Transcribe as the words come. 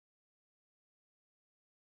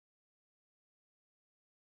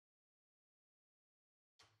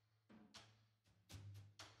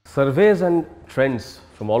Surveys and trends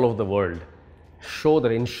from all over the world show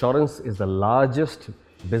that insurance is the largest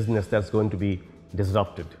business that's going to be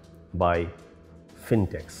disrupted by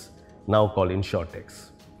fintechs, now called InsurTechs.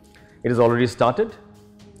 It has already started,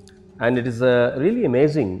 and it is really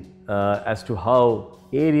amazing as to how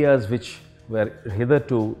areas which were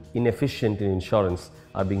hitherto inefficient in insurance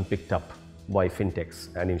are being picked up by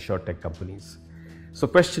fintechs and InsurTech companies. So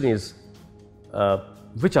question is,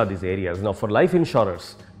 which are these areas? Now, for life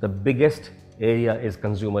insurers, the biggest area is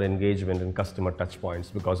consumer engagement and customer touch points,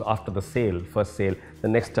 because after the sale, first sale, the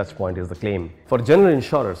next touch point is the claim. For general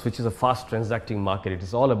insurers, which is a fast transacting market, it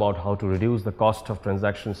is all about how to reduce the cost of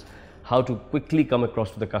transactions, how to quickly come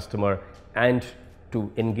across to the customer and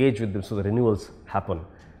to engage with them so the renewals happen.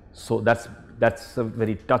 So that's a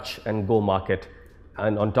very touch and go market.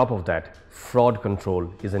 And on top of that, fraud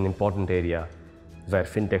control is an important area where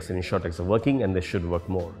fintechs and insurtechs are working, and they should work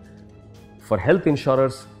more. For health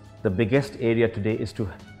insurers, the biggest area today is to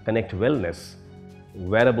connect wellness,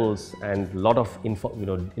 wearables, and a lot of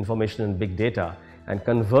information and big data, and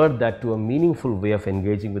convert that to a meaningful way of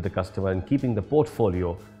engaging with the customer and keeping the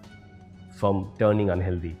portfolio from turning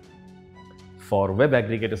unhealthy. For web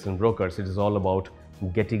aggregators and brokers, it is all about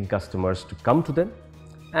getting customers to come to them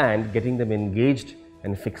and getting them engaged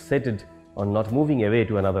and fixated on not moving away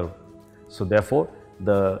to another. So therefore,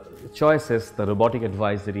 the choices, the robotic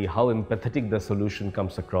advisory, how empathetic the solution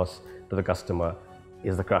comes across to the customer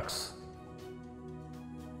is the crux.